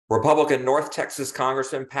Republican North Texas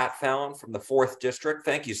Congressman Pat Fallon from the 4th District,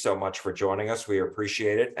 thank you so much for joining us. We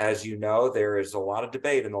appreciate it. As you know, there is a lot of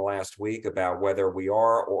debate in the last week about whether we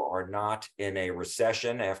are or are not in a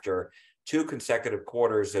recession after 2 consecutive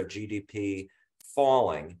quarters of GDP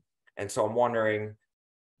falling. And so I'm wondering,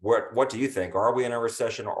 what do you think? Are we in a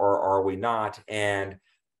recession or are we not? And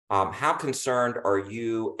how concerned are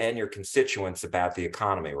you and your constituents about the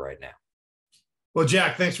economy right now? Well,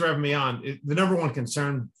 Jack, thanks for having me on. The number one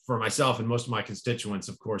concern for myself and most of my constituents,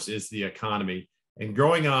 of course, is the economy. And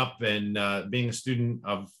growing up and being a student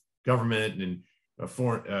of government and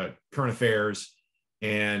foreign current affairs,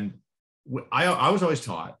 and I was always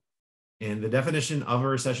taught, and the definition of a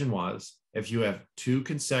recession was if you have 2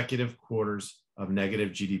 consecutive quarters of negative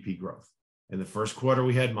GDP growth. In the first quarter,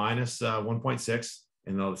 we had minus 1.6.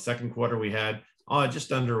 In the second quarter, we had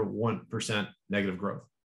just under 1% negative growth.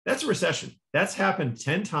 That's a recession. That's happened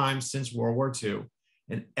 10 times since World War II.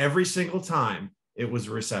 And every single time it was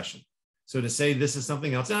a recession. So to say this is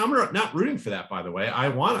something else, and I'm not rooting for that, by the way. I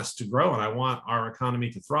want us to grow and I want our economy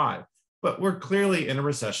to thrive. But we're clearly in a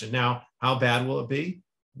recession. Now, how bad will it be?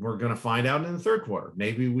 We're going to find out in the third quarter.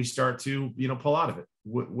 Maybe we start to, pull out of it.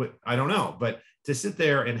 I don't know. But to sit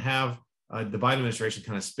there and have the Biden administration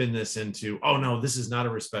kind of spin this into, oh, no, this is not a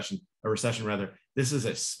recession, rather. This is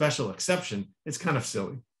a special exception. It's kind of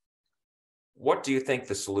silly. What do you think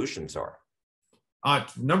the solutions are?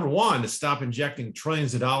 Number one, to stop injecting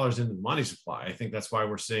trillions of dollars into the money supply. I think that's why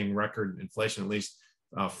we're seeing record inflation, at least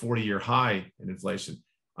 40-year high in inflation.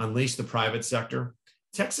 Unleash the private sector.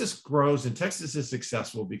 Texas grows and Texas is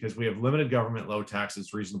successful because we have limited government, low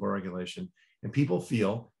taxes, reasonable regulation, and people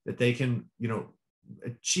feel that they can,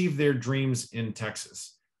 achieve their dreams in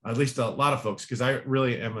Texas. At least a lot of folks, because I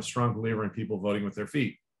really am a strong believer in people voting with their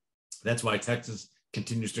feet. That's why Texas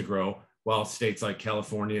continues to grow, while states like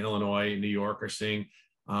California, Illinois, and New York are seeing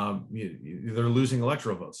they're losing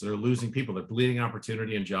electoral votes. They're losing people. They're bleeding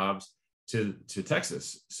opportunity and jobs to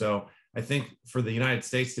Texas. So I think for the United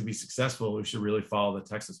States to be successful, we should really follow the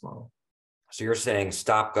Texas model. So you're saying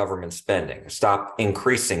stop government spending, stop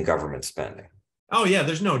increasing government spending. Oh, yeah,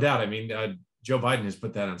 there's no doubt. I mean, Joe Biden has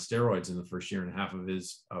put that on steroids in the first year and a half of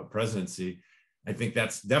his presidency. I think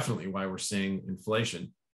that's definitely why we're seeing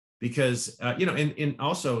inflation. Because, and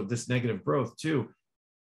also this negative growth too.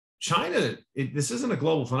 China, this isn't a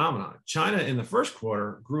global phenomenon. China in the first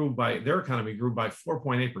quarter their economy grew by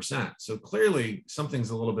 4.8%. So clearly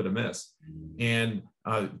something's a little bit amiss. And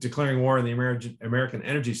declaring war in the American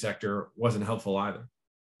energy sector wasn't helpful either.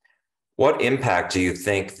 What impact do you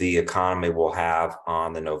think the economy will have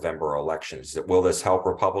on the November elections? Will this help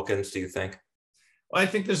Republicans, do you think? Well, I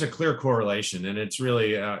think there's a clear correlation, and it's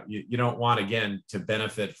really you don't want, again, to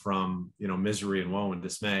benefit from misery and woe and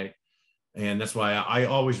dismay, and that's why I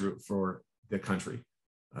always root for the country,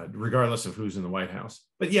 regardless of who's in the White House.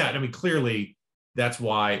 But yeah, I mean, clearly that's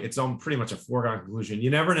why it's pretty much a foregone conclusion.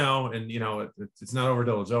 You never know, and it's not over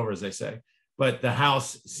till it's over, as they say. But the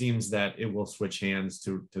House seems that it will switch hands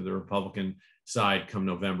to the Republican side come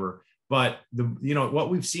November. But what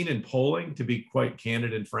we've seen in polling, to be quite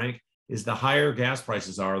candid and frank, is the higher gas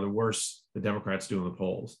prices are, the worse the Democrats do in the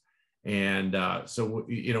polls. And so,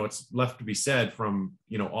 it's left to be said from,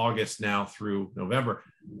 August now through November,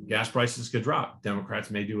 gas prices could drop.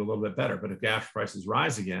 Democrats may do a little bit better. But if gas prices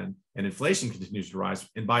rise again and inflation continues to rise,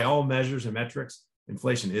 and by all measures and metrics,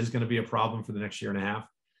 inflation is going to be a problem for the next year and a half,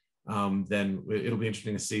 then it'll be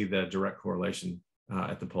interesting to see the direct correlation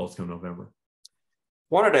at the polls come November.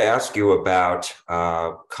 Wanted to ask you about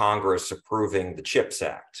Congress approving the CHIPS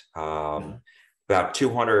Act, about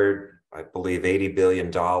 $80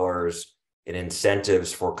 billion in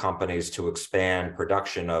incentives for companies to expand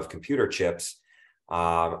production of computer chips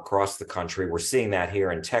across the country. We're seeing that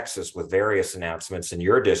here in Texas with various announcements in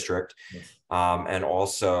your district, and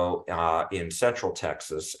also in Central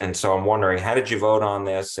Texas. And so I'm wondering, how did you vote on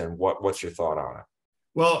this, and what's your thought on it?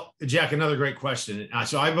 Well, Jack, another great question.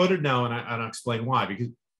 So I voted no, and I'll explain why, because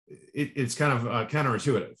it's kind of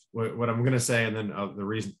counterintuitive, what I'm going to say, and then the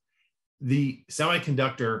reason. The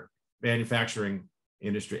semiconductor manufacturing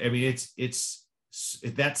industry, I mean, it's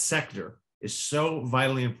that sector is so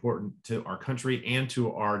vitally important to our country and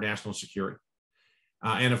to our national security.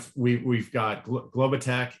 And if we've got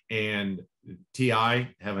Globotech and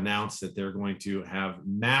TI have announced that they're going to have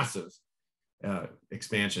massive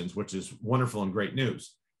expansions, which is wonderful and great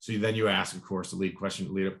news. So then you ask, of course, the lead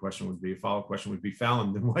up question would be, a follow-up question would be,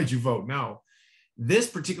 Fallon, then why'd you vote no? This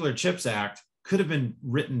particular CHIPS Act could have been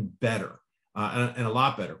written better and a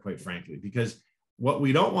lot better, quite frankly, because what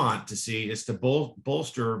we don't want to see is to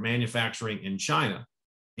bolster manufacturing in China.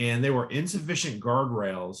 And there were insufficient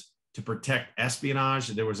guardrails to protect espionage.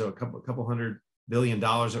 There was a couple $100 billion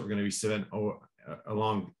that were going to be spent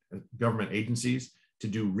along government agencies to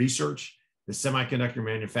do research. The semiconductor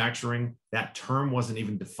manufacturing, that term wasn't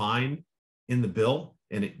even defined in the bill,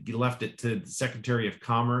 and it left it to the Secretary of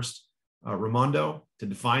Commerce, Raimondo, to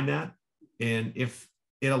define that. And if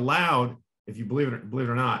it allowed, if you believe it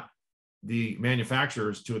or not, the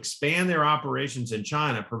manufacturers to expand their operations in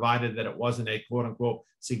China, provided that it wasn't a quote unquote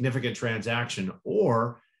significant transaction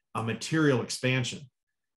or a material expansion.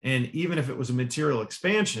 And even if it was a material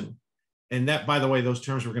expansion, and that, by the way, those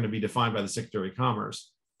terms were going to be defined by the Secretary of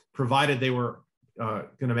Commerce, provided they were going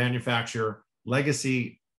to manufacture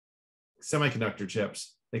legacy semiconductor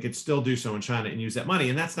chips, they could still do so in China and use that money.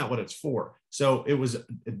 And that's not what it's for. So it was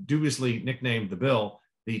dubiously nicknamed the bill,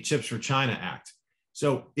 the Chips for China Act.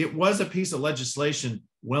 So it was a piece of legislation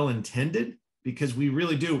well intended, because we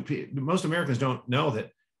really do. Most Americans don't know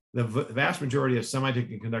that the vast majority of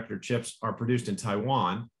semiconductor chips are produced in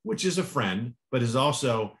Taiwan, which is a friend, but is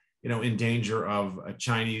also, in danger of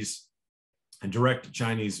a direct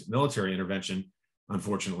Chinese military intervention,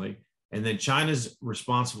 unfortunately. And then China's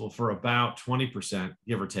responsible for about 20%,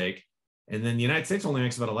 give or take. And then the United States only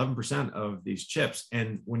makes about 11% of these chips.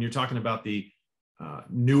 And when you're talking about the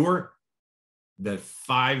newer, the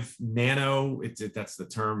 5 nano, that's the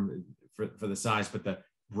term for the size, but the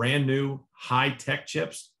brand new high-tech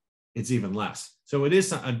chips, it's even less. So it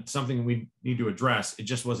is something we need to address. It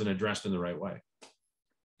just wasn't addressed in the right way.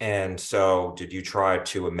 And so did you try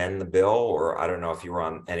to amend the bill, or I don't know if you were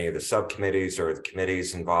on any of the subcommittees or the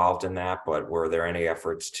committees involved in that, but were there any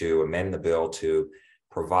efforts to amend the bill to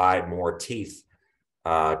provide more teeth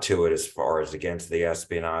to it as far as against the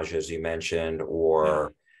espionage, as you mentioned?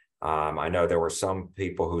 Or I know there were some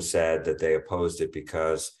people who said that they opposed it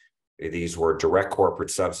because these were direct corporate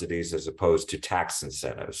subsidies as opposed to tax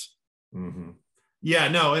incentives. Mm-hmm. Yeah,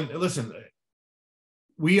 no, and listen,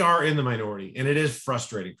 we are in the minority, and it is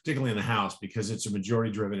frustrating, particularly in the House, because it's a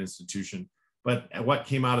majority-driven institution. But what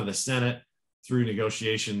came out of the Senate through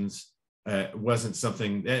negotiations wasn't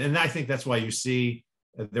something, and I think that's why you see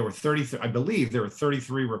there were 33, I believe there were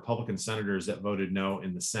 33 Republican senators that voted no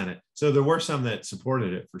in the Senate. So there were some that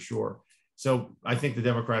supported it for sure. So I think the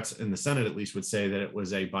Democrats in the Senate at least would say that it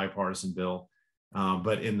was a bipartisan bill.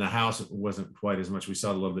 But in the House, it wasn't quite as much. We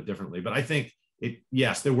saw it a little bit differently. But I think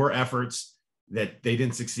yes, there were efforts that they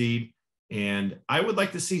didn't succeed. And I would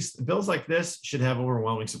like to see bills like this should have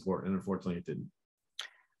overwhelming support. And unfortunately, it didn't.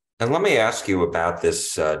 And let me ask you about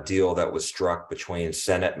this deal that was struck between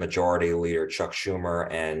Senate Majority Leader Chuck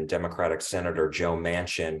Schumer and Democratic Senator Joe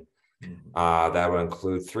Manchin. That will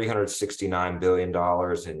include $369 billion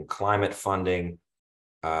in climate funding,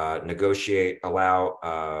 allow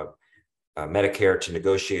Medicare to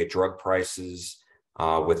negotiate drug prices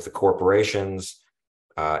with the corporations,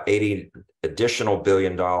 $80 additional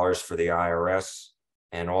billion for the IRS,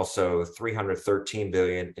 and also $313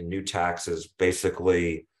 billion in new taxes,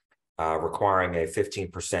 basically requiring a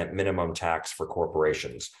 15% minimum tax for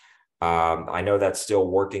corporations. I know that's still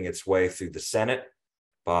working its way through the Senate,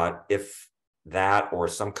 but if that or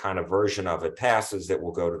some kind of version of it passes, it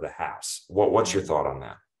will go to the House. What's your thought on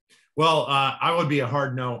that? Well, I would be a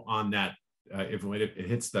hard no on that if it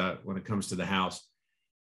hits when it comes to the House.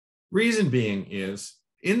 Reason being is,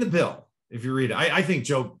 in the bill, if you read it, I think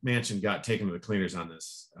Joe Manchin got taken to the cleaners on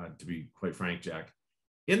this, to be quite frank, Jack.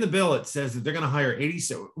 In the bill, it says that they're going to hire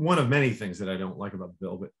 87. One of many things that I don't like about the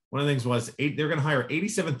bill, but one of the things was they're going to hire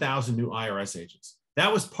 87,000 new IRS agents.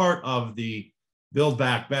 That was part of the Build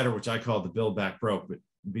Back Better, which I call the Build Back Broke, but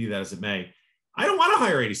be that as it may, I don't want to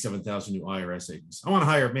hire 87,000 new IRS agents. I want to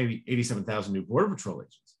hire maybe 87,000 new Border Patrol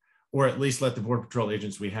agents, or at least let the Border Patrol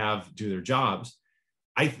agents we have do their jobs.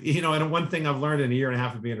 And one thing I've learned in a year and a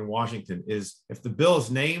half of being in Washington is if the bill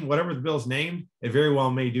is named, whatever the bill is named, it very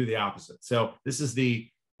well may do the opposite. So this is the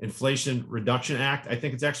Inflation Reduction Act. I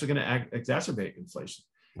think it's actually going to exacerbate inflation.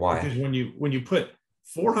 Why? Because when you put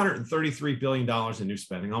 $433 billion in new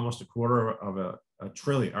spending, almost a quarter of a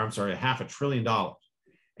half a trillion dollars,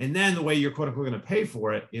 and then the way you're quote unquote going to pay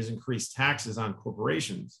for it is increase taxes on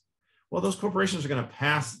corporations. Well, those corporations are going to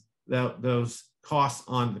pass those costs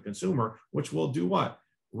on the consumer, which will do what?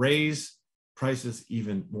 Raise prices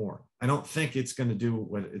even more. I don't think it's going to do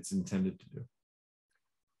what it's intended to do.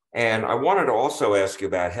 And I wanted to also ask you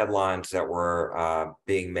about headlines that were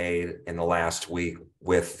being made in the last week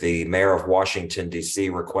with the mayor of Washington, D.C.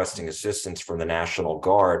 requesting assistance from the National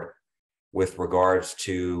Guard with regards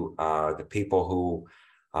to the people who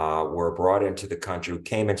were brought into the country,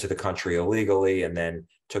 came into the country illegally, and then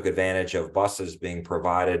took advantage of buses being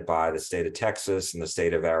provided by the state of Texas and the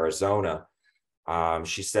state of Arizona.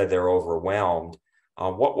 She said they're overwhelmed.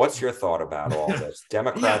 What's your thought about all this?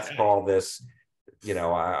 Democrats call this,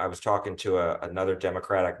 I was talking to another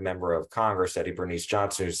Democratic member of Congress, Eddie Bernice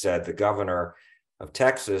Johnson, who said the governor of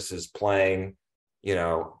Texas is playing,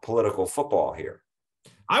 political football here.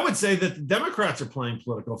 I would say that the Democrats are playing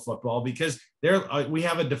political football because we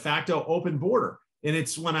have a de facto open border. And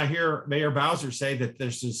it's when I hear Mayor Bowser say that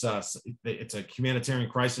there's this, it's a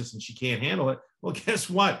humanitarian crisis and she can't handle it. Well, guess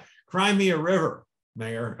what? Cry me a river,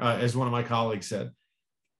 Mayor, as one of my colleagues said.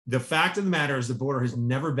 The fact of the matter is the border has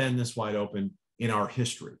never been this wide open in our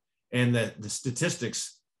history. And the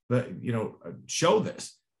statistics that, show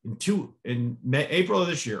this. In April of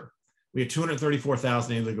this year, we had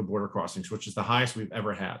 234,000 illegal border crossings, which is the highest we've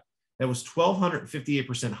ever had. That was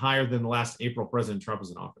 1,258% higher than the last April President Trump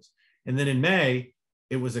was in office. And then in May,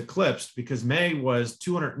 it was eclipsed because May was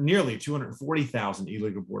nearly 240,000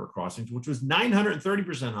 illegal border crossings, which was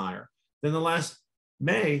 930% higher than the last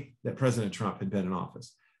May that President Trump had been in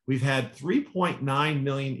office. We've had 3.9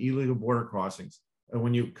 million illegal border crossings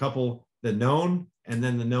when you couple the known and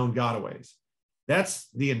then the known gotaways. That's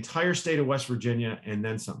the entire state of West Virginia and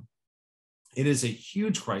then some. It is a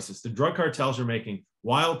huge crisis. The drug cartels are making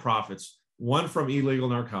wild profits, one from illegal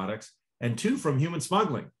narcotics and two from human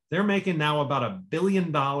smuggling. They're making now about $1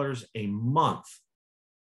 billion a month.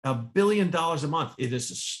 $1 billion a month. It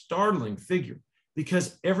is a startling figure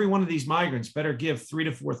because every one of these migrants better give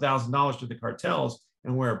 $3,000 to $4,000 to the cartels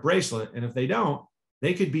and wear a bracelet. And if they don't,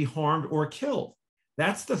 they could be harmed or killed.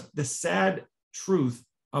 That's the sad truth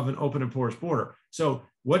of an open and porous border. So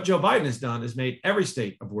what Joe Biden has done is made every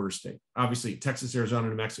state a border state. Obviously, Texas, Arizona,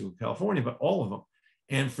 New Mexico, California, but all of them.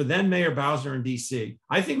 And for then Mayor Bowser in DC,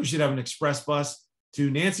 I think we should have an express bus to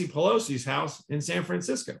Nancy Pelosi's house in San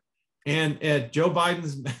Francisco and at Joe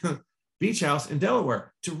Biden's beach house in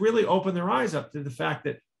Delaware to really open their eyes up to the fact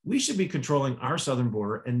that we should be controlling our southern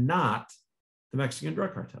border and not the Mexican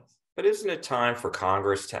drug cartels. But isn't it time for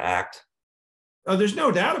Congress to act? Oh, there's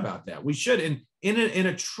no doubt about that. We should, in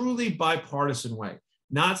a truly bipartisan way,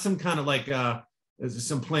 not some kind of like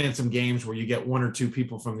some games where you get one or two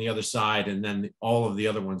people from the other side and then all of the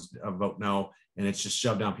other ones vote no, and it's just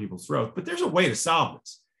shoved down people's throats. But there's a way to solve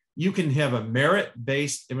this. You can have a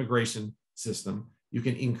merit-based immigration system. You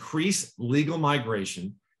can increase legal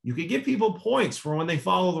migration. You can give people points for when they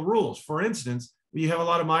follow the rules. For instance, you have a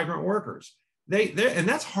lot of migrant workers. And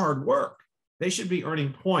that's hard work. They should be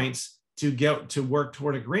earning points to get to work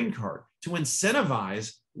toward a green card, to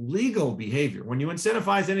incentivize legal behavior. When you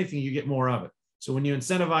incentivize anything, you get more of it. So when you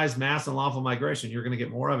incentivize mass and lawful migration, you're going to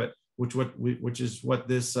get more of it, which is what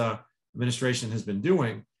this administration has been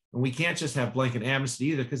doing. And we can't just have blanket amnesty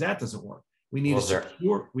either, because that doesn't work. We need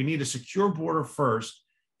a secure border first,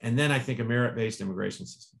 and then I think a merit-based immigration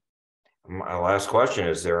system. My last question: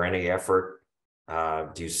 is there any effort?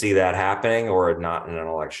 Do you see that happening, or not in an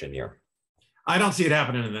election year? I don't see it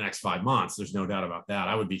happening in the next 5 months. There's no doubt about that.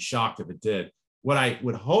 I would be shocked if it did. What I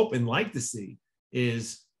would hope and like to see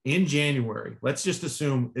is in January, let's just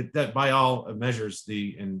assume that by all measures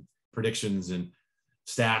and predictions and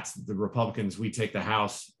stats, the Republicans, we take the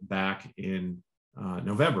House back in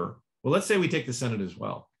November. Well, let's say we take the Senate as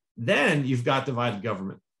well. Then you've got divided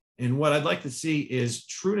government. And what I'd like to see is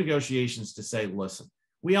true negotiations to say, listen,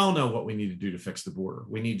 we all know what we need to do to fix the border.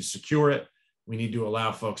 We need to secure it. We need to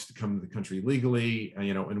allow folks to come to the country legally,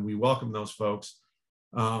 and we welcome those folks.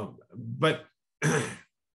 But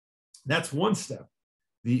that's one step.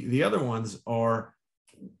 The other ones are,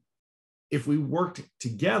 if we worked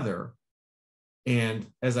together and,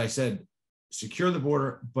 as I said, secure the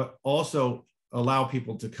border, but also allow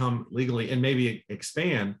people to come legally and maybe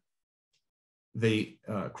expand the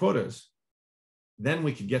quotas, then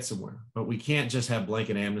we could get somewhere. But we can't just have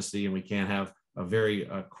blanket amnesty, and we can't have a very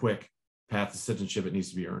quick path to citizenship. It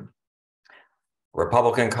needs to be earned.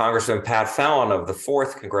 Republican Congressman Pat Fallon of the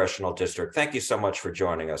 4th Congressional District, thank you so much for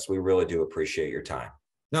joining us. We really do appreciate your time.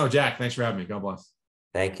 No, Jack, thanks for having me. God bless.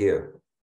 Thank you.